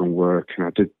organ work. And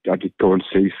I did go and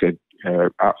see Sid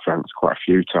at Frank's quite a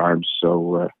few times,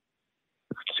 so I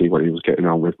could see what he was getting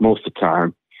on with. Most of the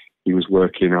time, he was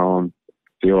working on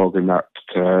the organ that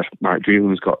Mike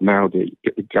Dreeland's got now, the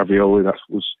Gavioli, that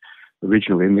was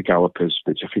originally in the Gallopers,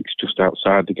 which I think is just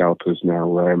outside the Gallopers now.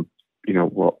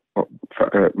 What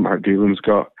Mike Dreeland's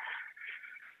got.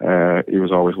 He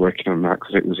was always working on that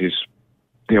because it was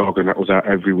the organ that was out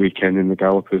every weekend in the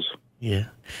Gallopers. Yeah.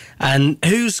 And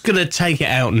who's going to take it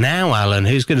out now, Alan?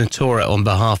 Who's going to tour it on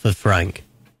behalf of Frank?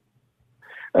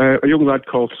 A young lad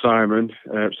called Simon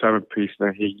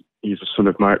Priestner. He's a son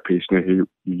of Mike Priestner, who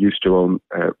used to own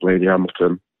Lady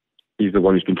Hamilton. He's the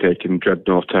one who's been taking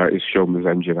Dreadnought out, his showman's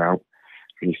engine out.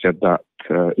 And he said that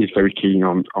he's very keen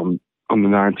on the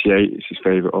 98. It's his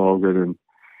favourite organ, and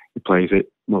he plays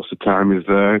it most of the time. He's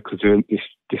there because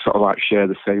they sort of like share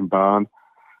the same barn.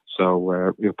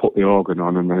 So he'll put the organ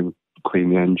on and then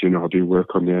clean the engine or do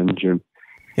work on the engine.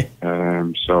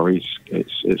 So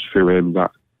it's through him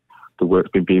that the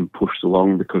work's been being pushed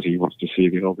along, because he wants to see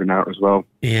the organ out as well.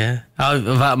 Yeah,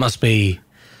 that must be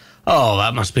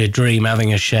a dream,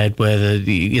 having a shed where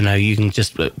you can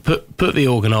just put the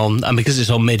organ on, and because it's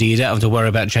on MIDI, you don't have to worry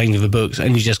about changing the books,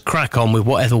 and you just crack on with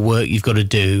whatever work you've got to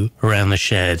do around the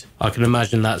shed. I can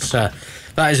imagine that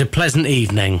is a pleasant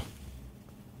evening.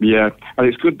 Yeah, and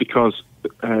it's good because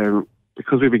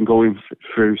we've been going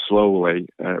through slowly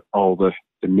all the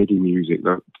MIDI music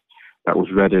that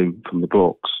was read in from the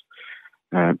books.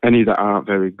 Any that aren't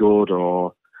very good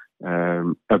or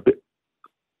a bit,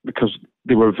 because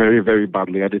they were very, very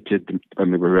badly edited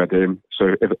when they were read in.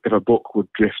 So if a book would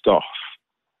drift off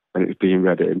when it was being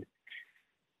read in,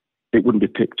 it wouldn't be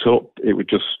picked up. It would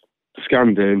just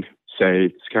scanned in,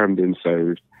 saved,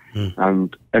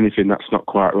 and anything that's not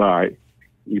quite right,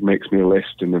 he makes me a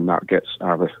list, and then that gets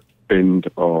either binned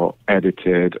or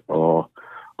edited or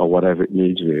whatever it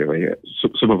needs, really.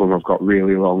 Some of them have got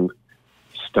really long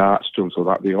starts to them, so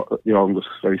that the organ was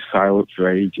very silent for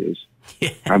ages.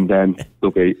 Yeah. And then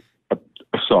there'll be a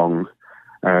song,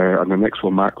 and the next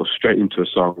one might go straight into a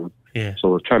song. Yeah. So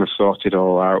we're trying to sort it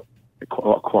all out, a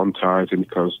lot of quantizing,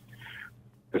 because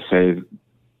they say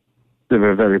they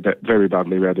were very, very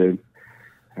badly read in.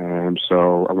 And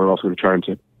we're also trying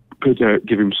to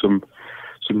give him some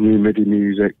new MIDI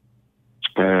music,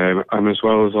 and as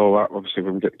well as all that, obviously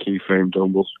when we get the key frame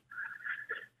done, we'll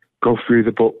go through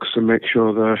the books and make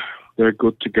sure they're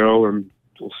good to go, and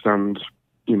will stand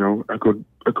a good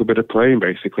bit of playing,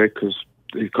 basically, because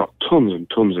he's got tons and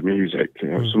tons of music.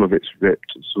 Some of it's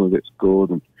ripped and some of it's good,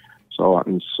 and so all that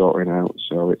needs sorting out.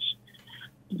 So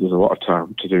there's a lot of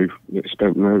time to do it's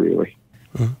spent there, really.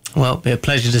 Well, it'll be a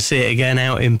pleasure to see it again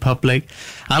out in public.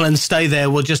 Alan, stay there.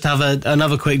 We'll just have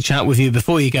another quick chat with you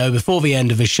before you go, before the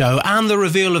end of the show, and the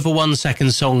reveal of a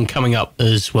 1-second song coming up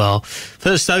as well.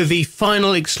 First, though, the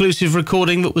final exclusive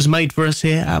recording that was made for us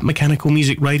here at Mechanical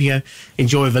Music Radio.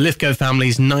 Enjoy the Lythgoe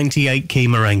family's 98 Key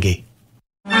Marenghi.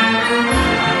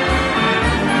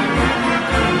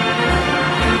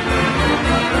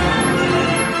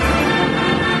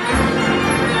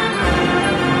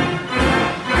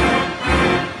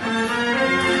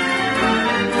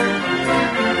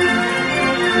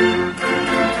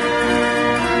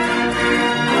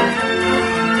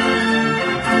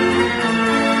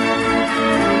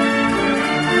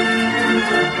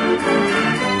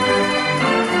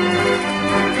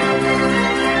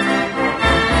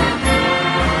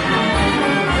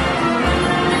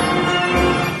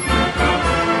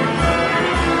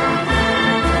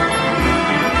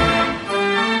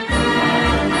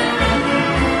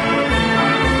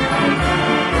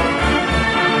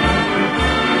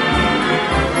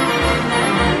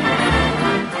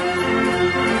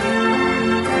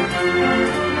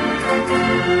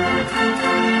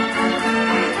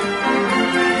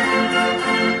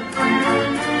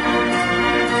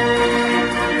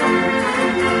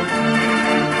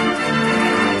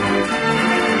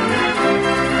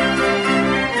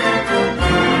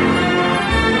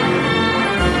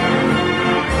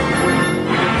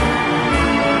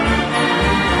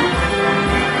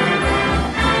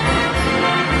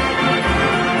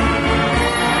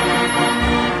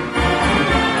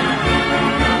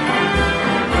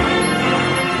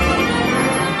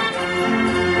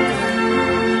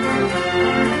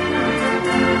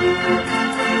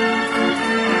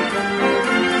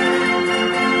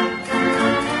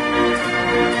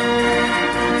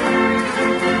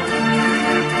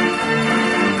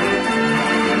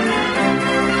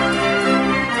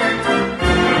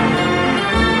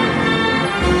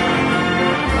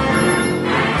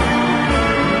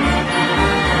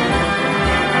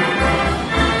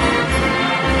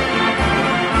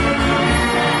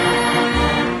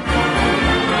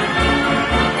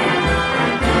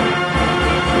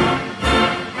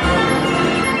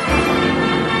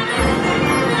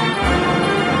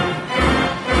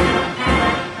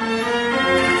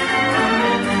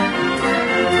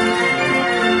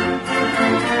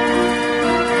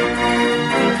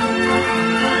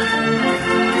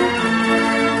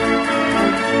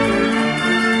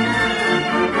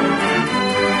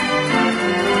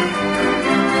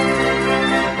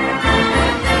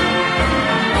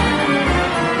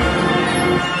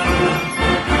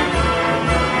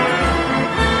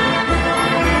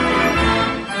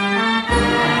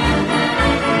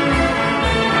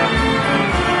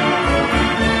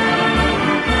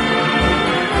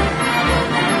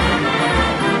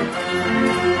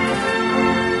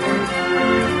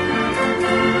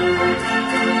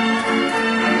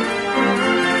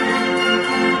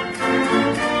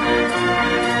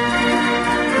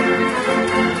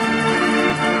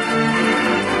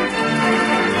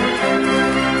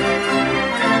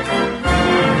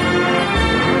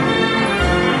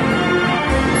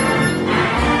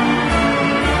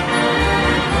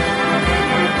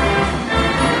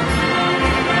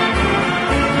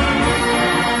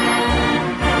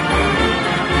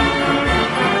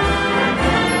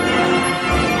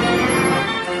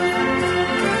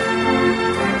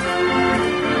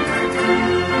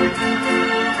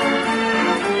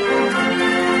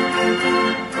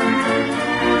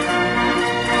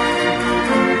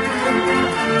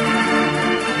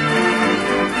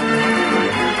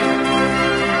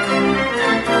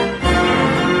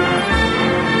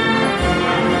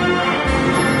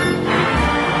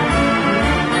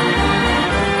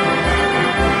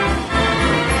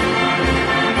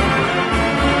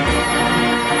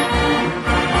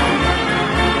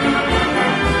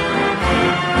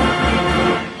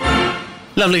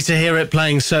 Lovely to hear it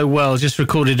playing so well. Just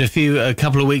recorded a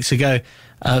couple of weeks ago,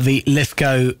 the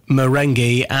Lythgoe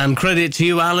Marenghi, and credit to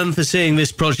you, Alan, for seeing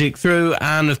this project through,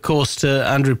 and of course to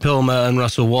Andrew Pilmer and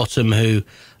Russell Wattham, who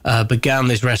began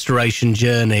this restoration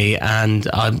journey, and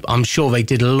I'm sure they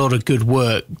did a lot of good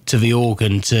work to the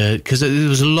organ, because there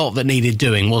was a lot that needed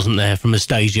doing, wasn't there, from the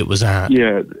stage it was at?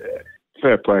 Yeah,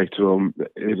 fair play to them.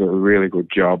 It was a really good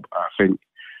job. I think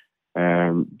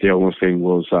the only thing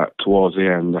was that towards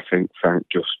the end, I think Frank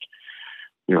just,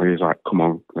 he was like, "Come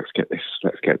on, let's get this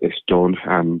done."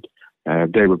 And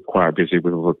they were quite busy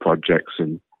with other projects,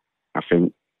 and I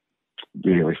think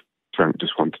really Frank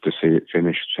just wanted to see it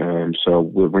finished. So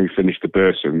when we finished the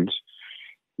Bursons,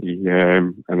 we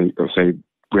had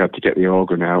to get the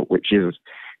organ out, which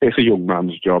it's a young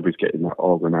man's job, is getting that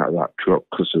organ out of that truck,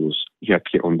 because you had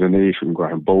to get underneath and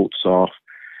grind bolts off,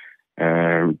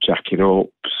 jack it up.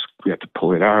 We had to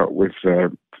pull it out with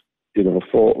a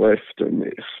forklift, and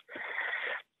it's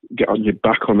get on your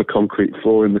back on the concrete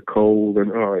floor in the cold,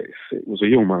 and it was a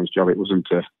young man's job. It wasn't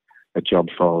a job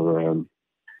for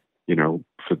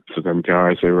for them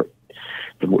guys. They're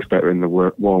much better in the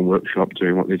warm workshop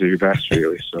doing what they do best,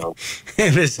 really. So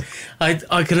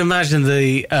I can imagine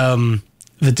the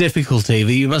difficulty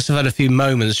that you must have had a few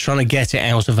moments trying to get it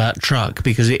out of that truck,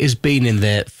 because it has been in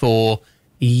there for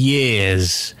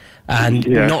years, and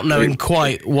not knowing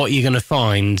quite what you're going to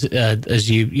find, as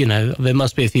there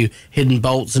must be a few hidden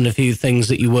bolts and a few things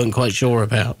that you weren't quite sure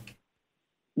about.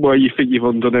 Well, you think you've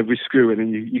undone every screw, and then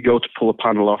you go to pull a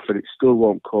panel off and it still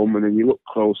won't come, and then you look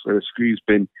closer, the screw's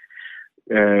been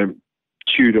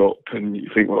chewed up, and you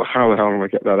think, well, how the hell am I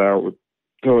get that out?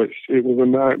 So it was a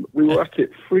night. We were at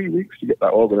it 3 weeks to get that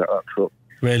organ out of that truck.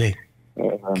 Really?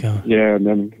 Yeah, and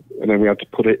then we had to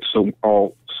put it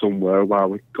somewhere while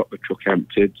we got the truck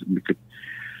emptied, and we could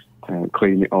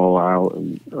clean it all out,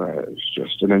 and it was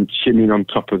just, and then shimming on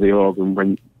top of the organ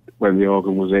when the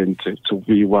organ was in to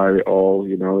rewire it all.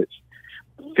 It's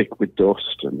thick with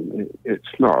dust, and it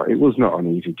was not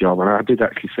an easy job. And I did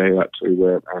actually say that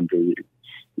to Andrew.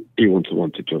 He wouldn't have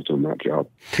wanted to have done that job.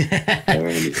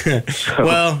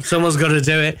 Well, someone's got to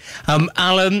do it.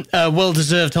 Alan,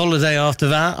 well-deserved holiday after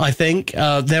that, I think.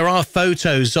 There are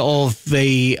photos of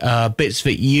the bits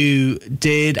that you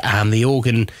did, and the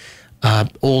organ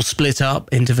all split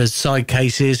up into the side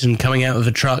cases and coming out of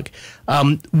the truck.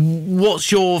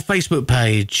 What's your Facebook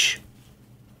page?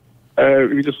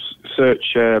 You just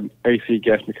search AC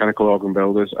Guest Mechanical Organ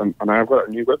Builders, and I've got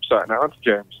a new website now,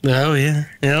 James. Oh, yeah.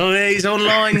 He's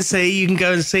online, see? You can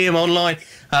go and see him online.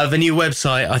 The new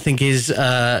website, I think, is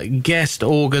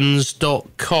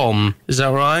guestorgans.com. Is that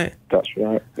right? That's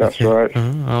right. Right.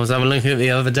 I was having a look at it the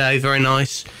other day. Very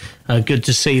nice. Good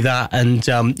to see that. And,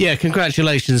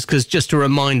 congratulations, because just a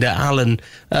reminder, Alan,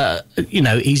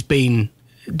 he's been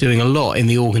doing a lot in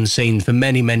the organ scene for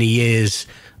many, many years,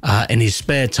 in his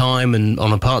spare time and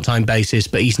on a part-time basis,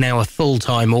 but he's now a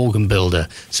full-time organ builder.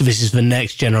 So this is the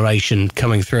next generation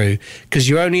coming through. Because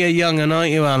you're only a young un,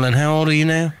 aren't you, Alan? How old are you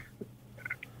now?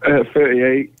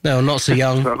 38. No, not so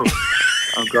young. So,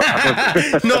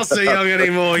 not so young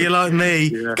anymore. You're like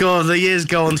me. Yeah. God, the years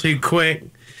go on too quick.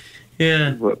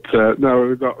 Yeah. But no,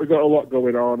 we've got a lot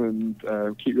going on, and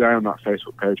keep your eye on that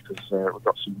Facebook page, because we've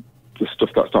got the stuff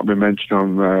that's not been mentioned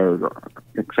on there. We've got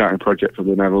an exciting project for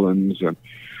the Netherlands, and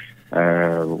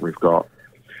we've got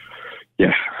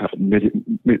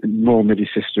more MIDI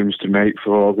systems to make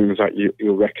for organs that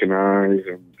you'll recognise,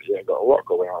 and got a lot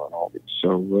going on all it.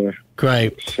 So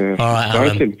great. All right,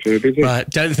 exciting. Alan. Right,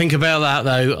 don't think about that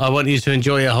though. I want you to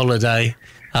enjoy your holiday.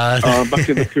 I'm back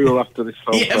in the pool after this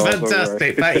phone call.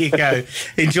 Fantastic. There you go.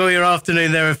 Enjoy your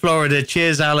afternoon there in Florida.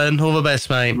 Cheers, Alan. All the best,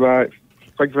 mate. Right.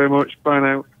 Thank you very much. Bye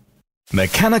now.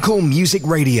 Mechanical Music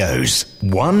Radio's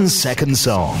 1 Second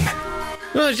Song.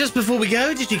 Well, just before we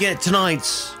go, did you get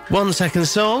tonight's 1 second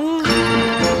song?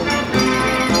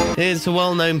 It's a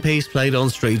well-known piece played on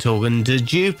street organ, De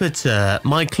Jupiter.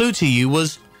 My clue to you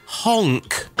was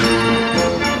honk.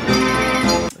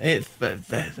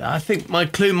 I think my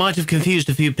clue might have confused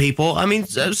a few people. I mean,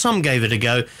 some gave it a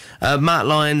go. Matt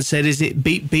Lyons said, is it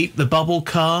Beep Beep the Bubble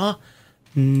Car?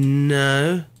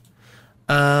 No.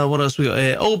 What else we got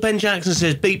here? Oh, Ben Jackson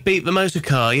says Beep Beep the Motor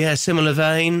Car. Yeah, similar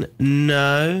vein.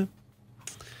 No.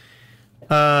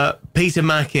 Peter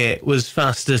Mackett was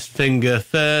Fastest Finger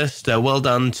First. Well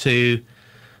done to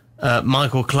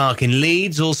Michael Clark in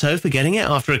Leeds also for getting it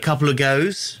after a couple of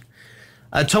goes.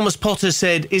 Thomas Potter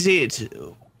said, is it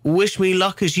Wish Me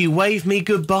Luck as You Wave Me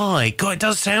Goodbye? God, it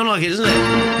does sound like it, doesn't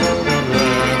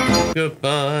it?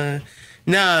 Goodbye.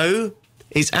 No,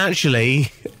 it's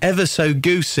actually Ever So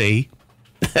Goosey.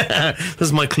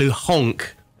 That's my clue,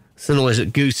 honk. It's the noise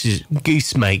that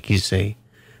goose make, you see.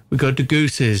 We got the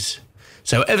gooses.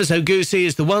 So Ever So Goosey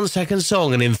is the 1 second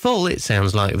song, and in full it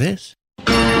sounds like this.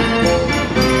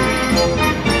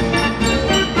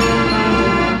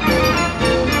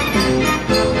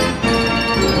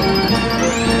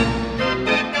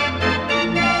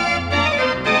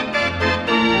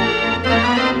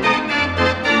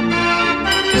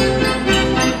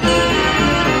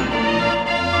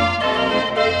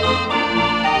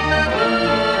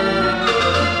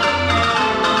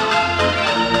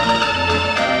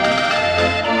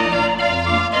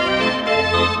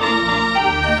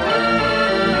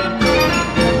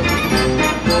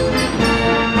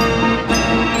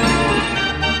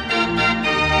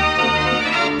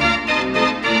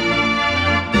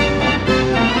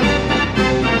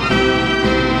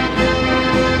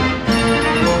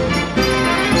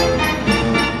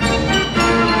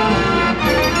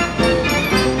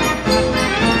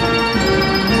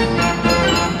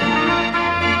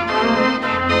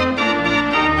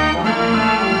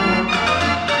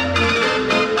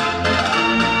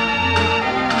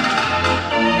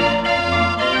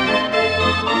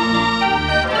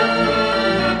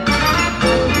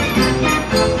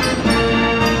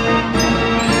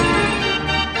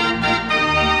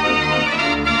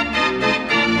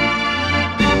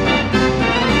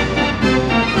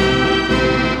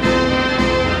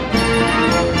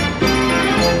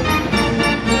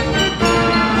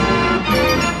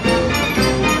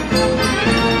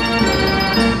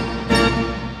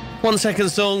 Second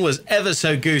song was Ever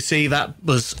So Goosey. That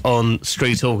was on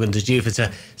Street Organ to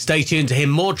Jupiter. Stay tuned to hear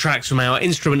more tracks from our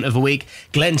Instrument of the Week.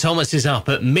 Glenn Thomas is up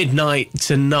at midnight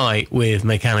tonight with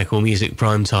Mechanical Music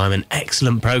Prime Time, an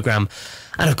excellent programme.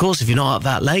 And of course, if you're not up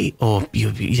that late or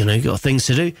you've got things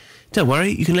to do, don't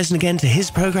worry, you can listen again to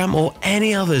his programme or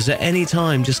any others at any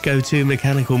time. Just go to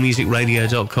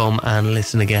mechanicalmusicradio.com and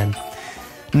listen again.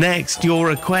 Next, your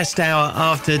request hour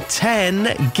after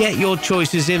 10. Get your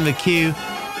choices in the queue.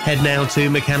 Head now to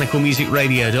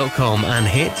mechanicalmusicradio.com and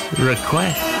hit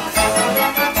request.